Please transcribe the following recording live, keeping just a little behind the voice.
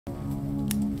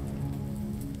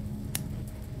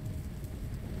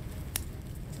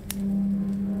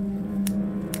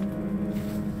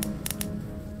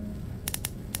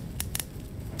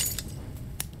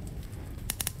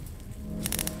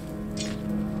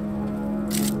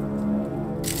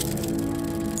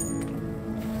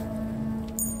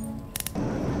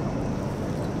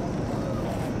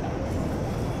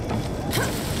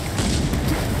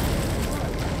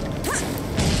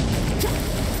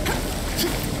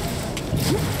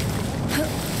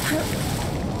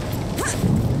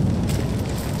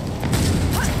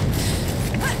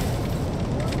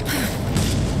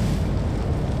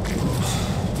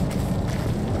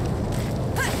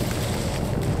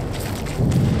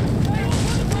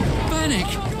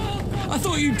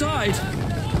thought you died.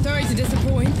 Sorry to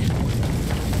disappoint.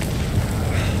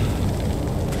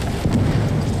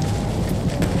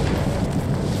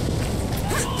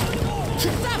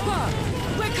 Zapper!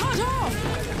 We're cut off!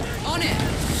 On it!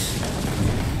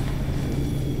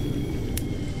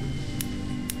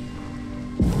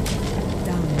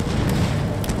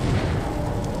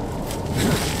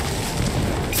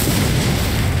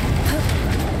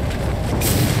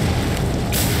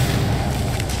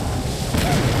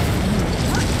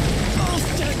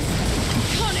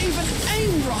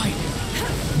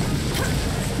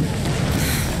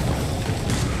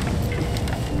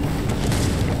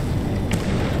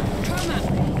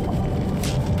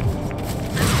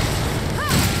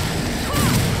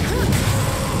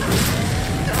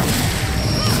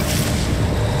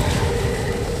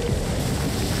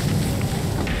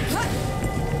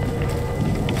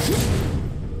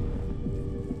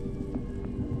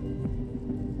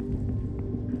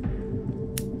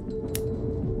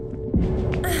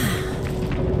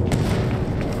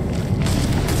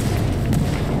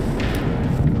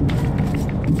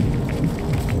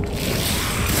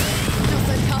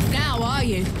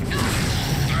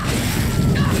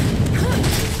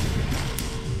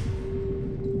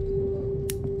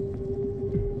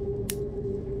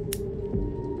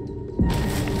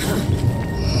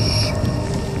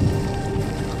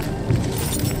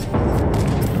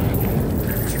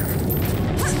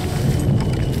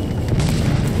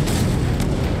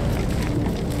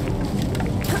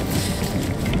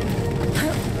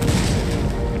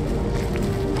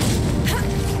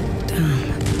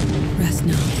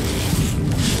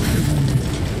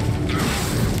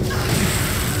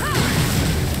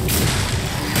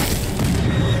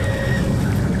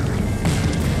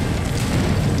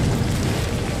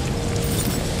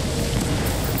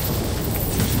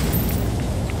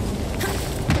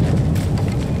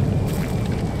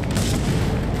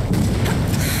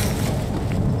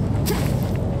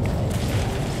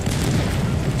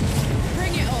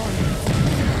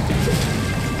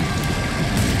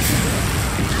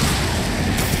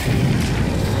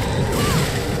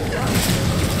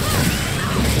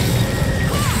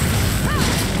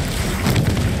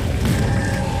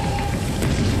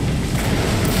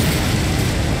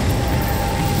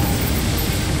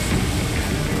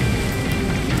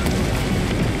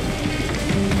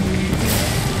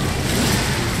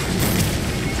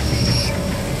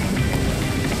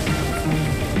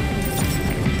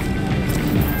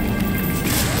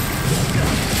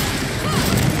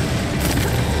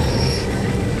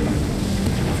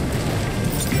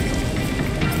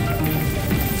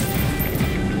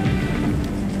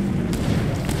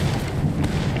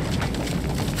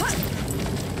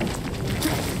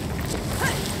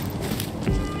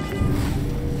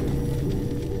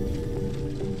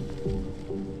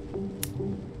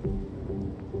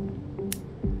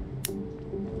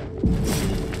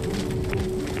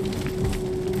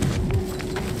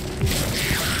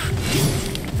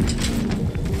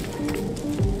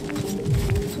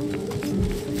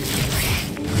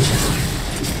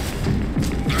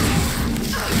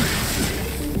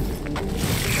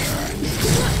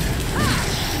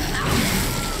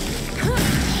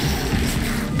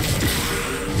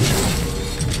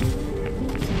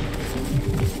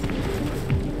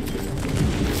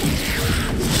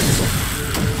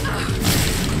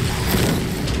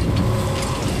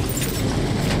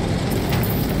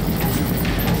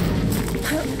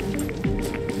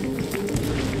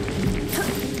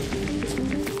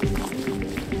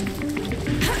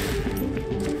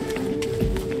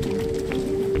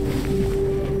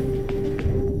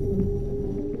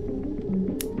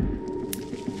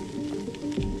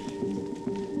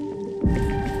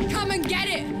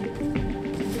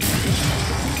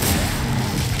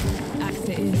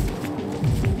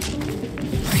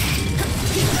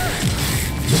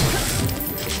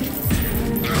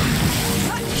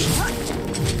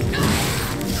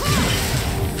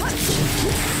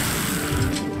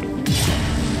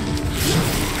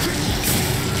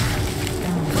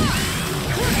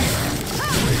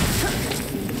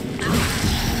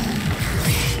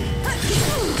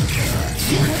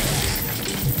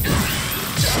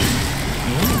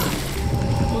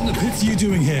 What are you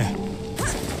doing here?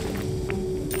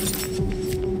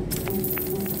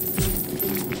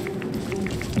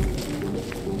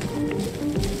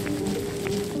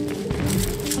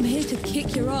 I'm here to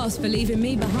kick your ass for leaving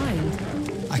me behind.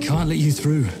 I can't let you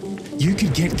through. You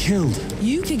could get killed.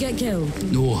 You could get killed.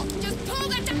 No. Just pull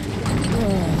that down.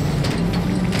 Oh.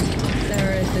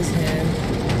 Seraph is here.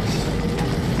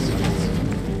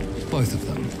 Both of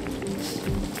them.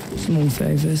 Small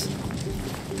favors.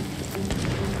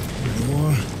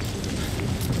 Or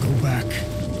go back.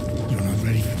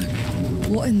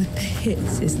 What in the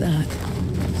pits is that?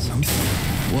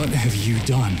 Something. What have you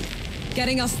done?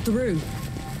 Getting us through.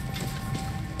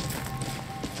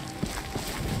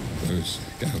 Those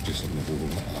gouges on the wall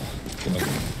are glowing.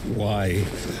 Why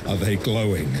are they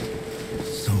glowing?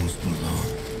 Souls below.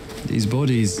 These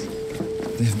bodies,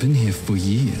 they've been here for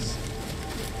years.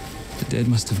 The dead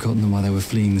must have gotten them while they were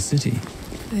fleeing the city.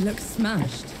 They look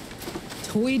smashed.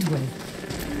 Toyed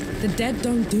with. The dead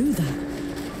don't do that.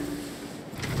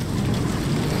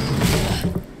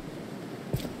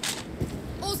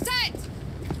 All set!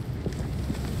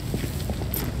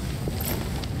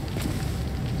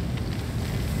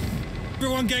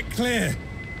 Everyone get clear!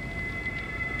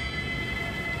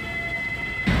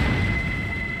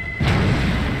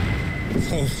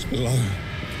 Souls below.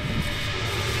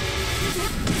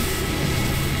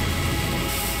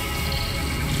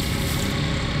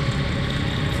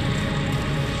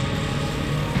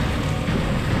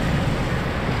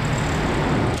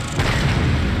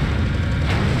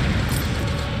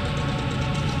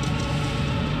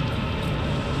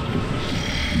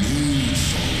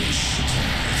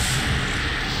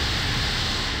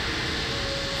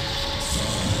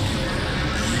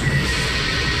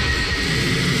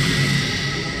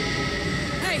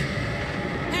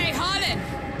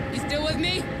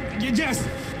 Yes!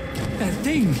 That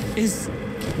thing is...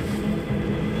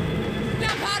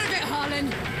 Snap out of it, Harlan!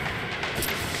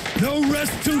 No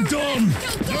rest till dawn!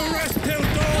 No rest till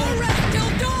dawn! No rest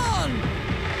till dawn!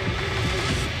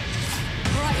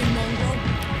 All right, you mongrel.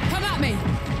 Come at me!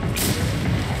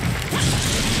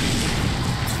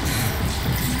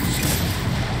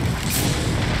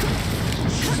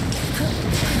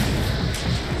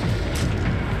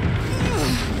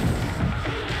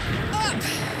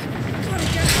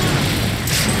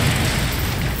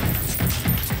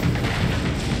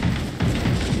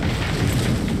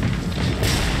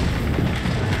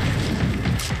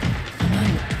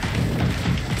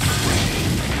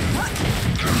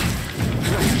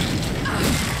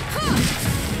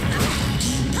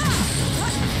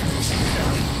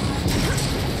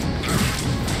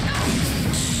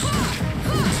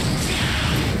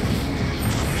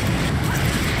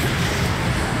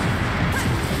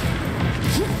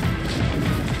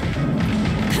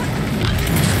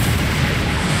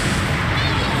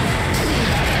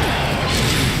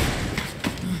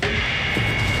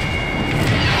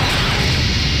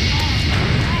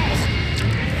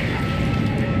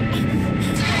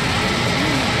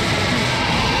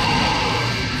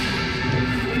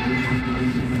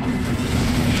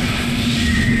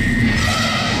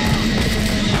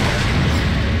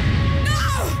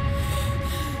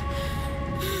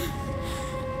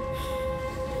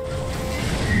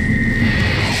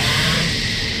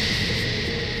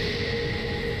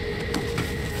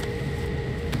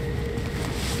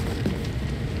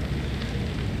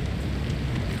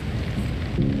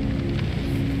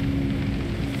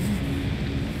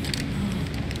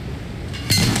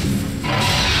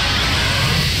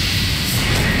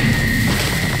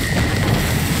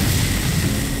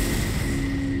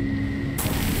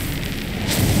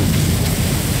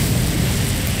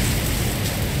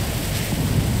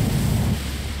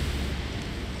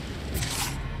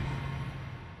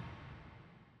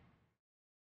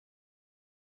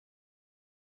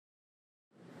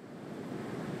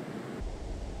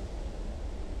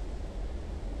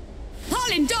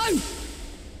 Don't!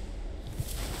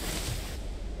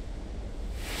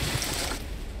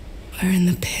 Where in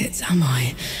the pits am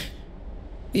I?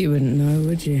 You wouldn't know,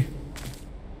 would you?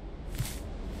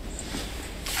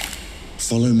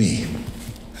 Follow me.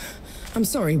 I'm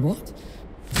sorry, what?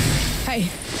 Hey,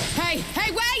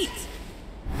 wait!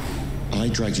 I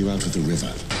dragged you out of the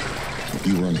river.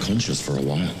 You were unconscious for a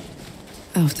while.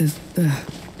 After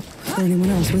anyone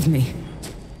else with me?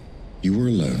 You were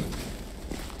alone.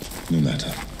 No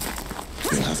matter.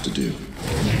 You'll have to do.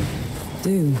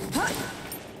 Do?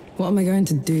 What am I going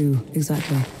to do,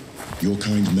 exactly? Your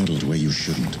kind meddled where you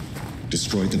shouldn't.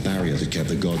 Destroyed the barrier that kept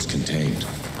the gods contained.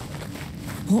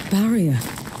 What barrier?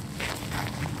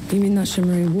 You mean that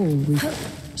shimmering wall?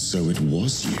 So it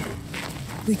was you.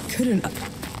 We couldn't...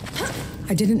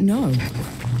 I didn't know.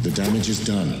 The damage is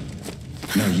done.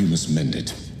 Now you must mend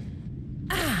it.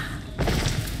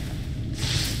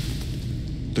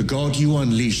 The god you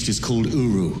unleashed is called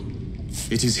Uru.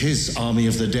 It is his army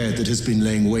of the dead that has been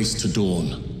laying waste to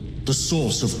Dawn, the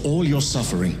source of all your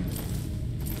suffering.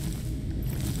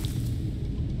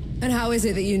 And how is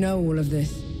it that you know all of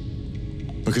this?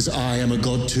 Because I am a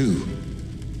god too.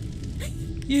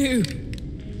 You!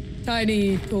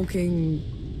 Tiny, talking...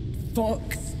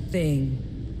 fox thing.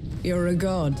 You're a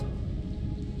god.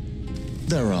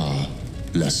 There are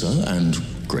lesser and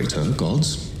greater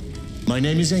gods. My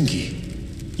name is Enki.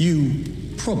 You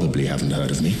probably haven't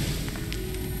heard of me.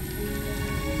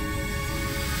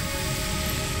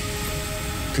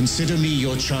 Consider me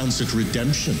your chance at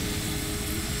redemption.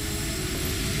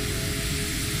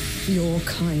 Your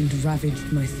kind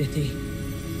ravaged my city,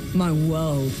 my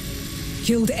world,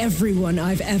 killed everyone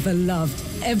I've ever loved.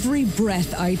 Every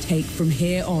breath I take from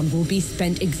here on will be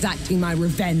spent exacting my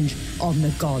revenge on the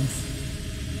gods.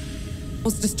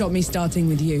 What's to stop me starting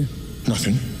with you?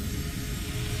 Nothing.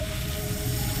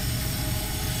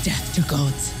 Death to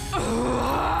gods.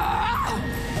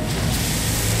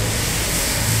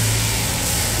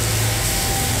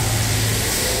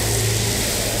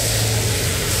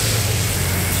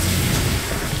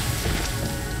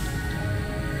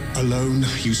 Alone,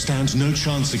 you stand no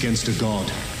chance against a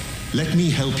god. Let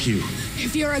me help you.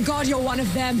 If you're a god, you're one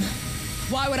of them.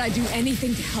 Why would I do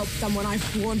anything to help someone I've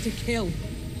sworn to kill?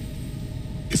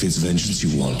 If it's vengeance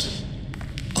you want,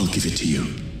 I'll give it to you.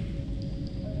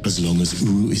 As long as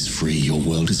Uru is free, your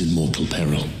world is in mortal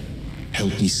peril.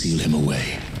 Help me seal him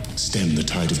away. Stem the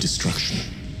tide of destruction.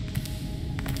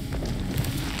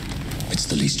 It's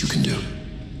the least you can do.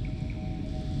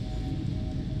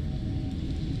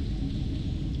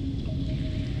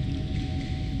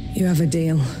 You have a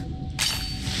deal.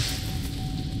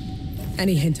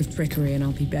 Any hint of trickery and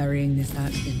I'll be burying this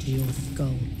axe into your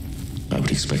skull. I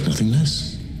would expect nothing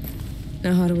less.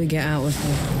 Now how do we get out of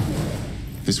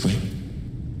here? This way.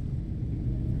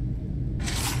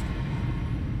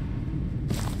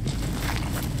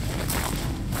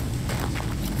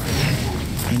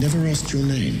 I never asked your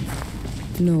name.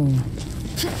 No.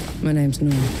 My name's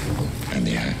Nor. And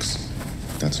the axe.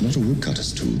 That's not a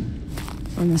woodcutter's tool.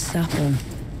 I'm a sapper.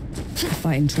 I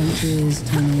fight in trenches,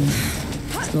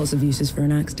 tunnels. Lots of uses for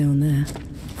an axe down there.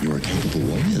 You're a capable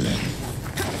warrior then.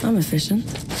 I'm efficient.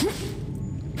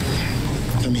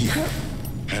 Come here.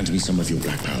 Hand me some of your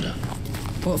black powder.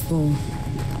 What for?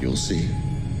 You'll see.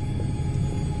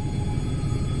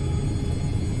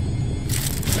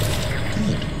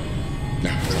 Good.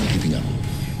 Now, try keeping up.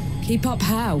 Keep up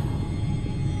how?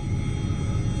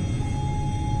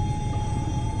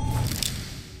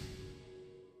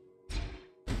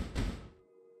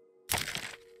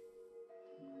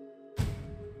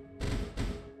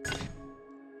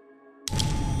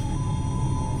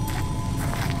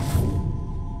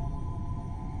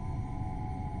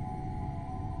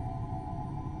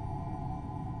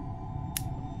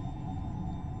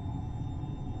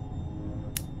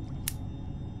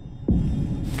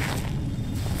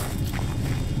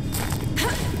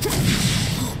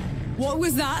 What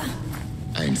was that?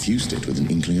 I infused it with an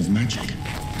inkling of magic.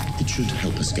 It should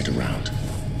help us get around.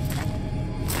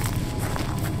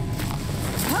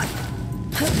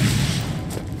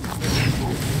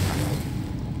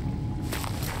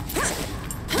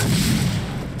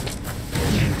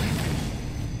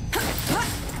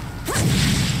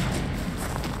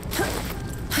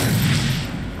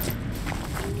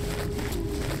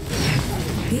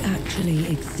 He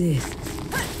actually exists.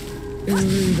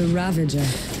 Uru the Ravager.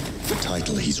 The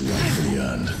title he's rightfully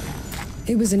earned.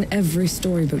 He was in every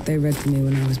storybook they read to me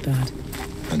when I was bad.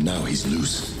 And now he's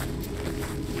loose.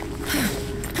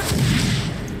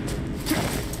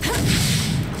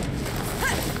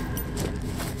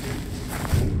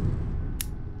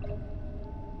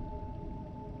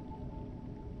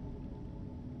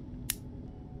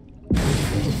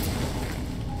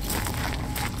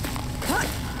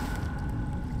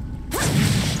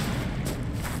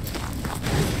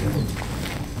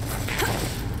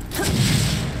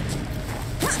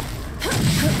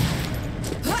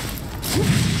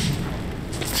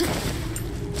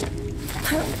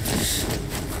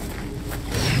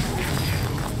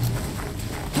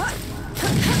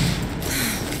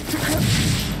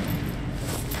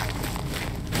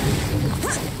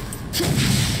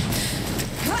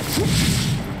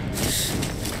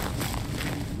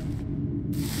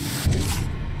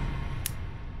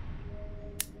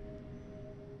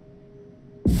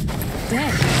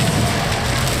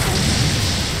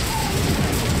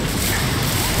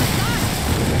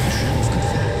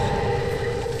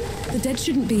 The dead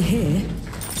shouldn't be here.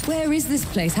 Where is this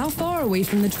place? How far are we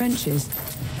from the trenches?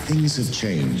 Things have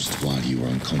changed while you were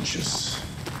unconscious.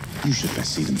 You should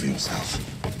best see them for yourself.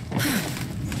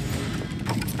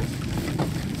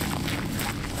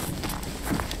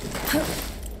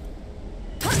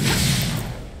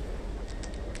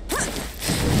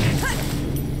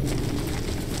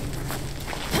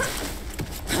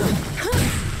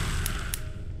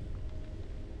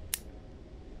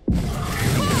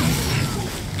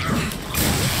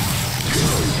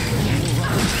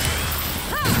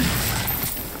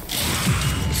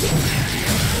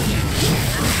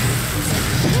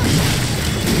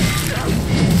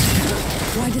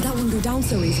 down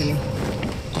so easily?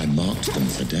 I marked them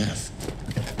for death.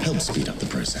 Help speed up the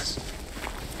process.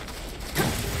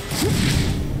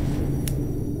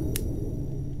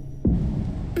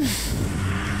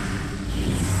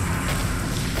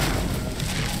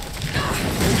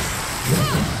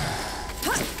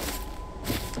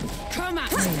 Come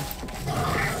at me!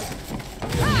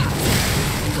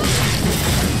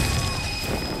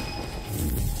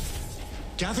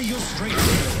 Gather your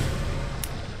strength.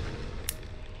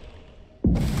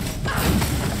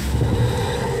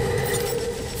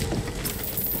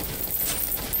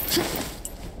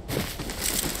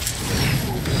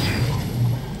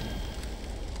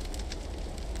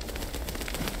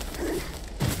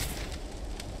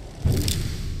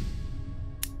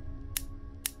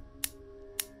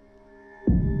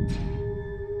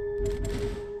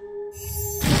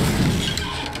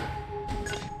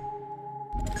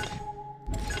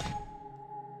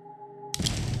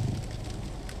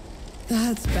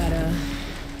 That's better.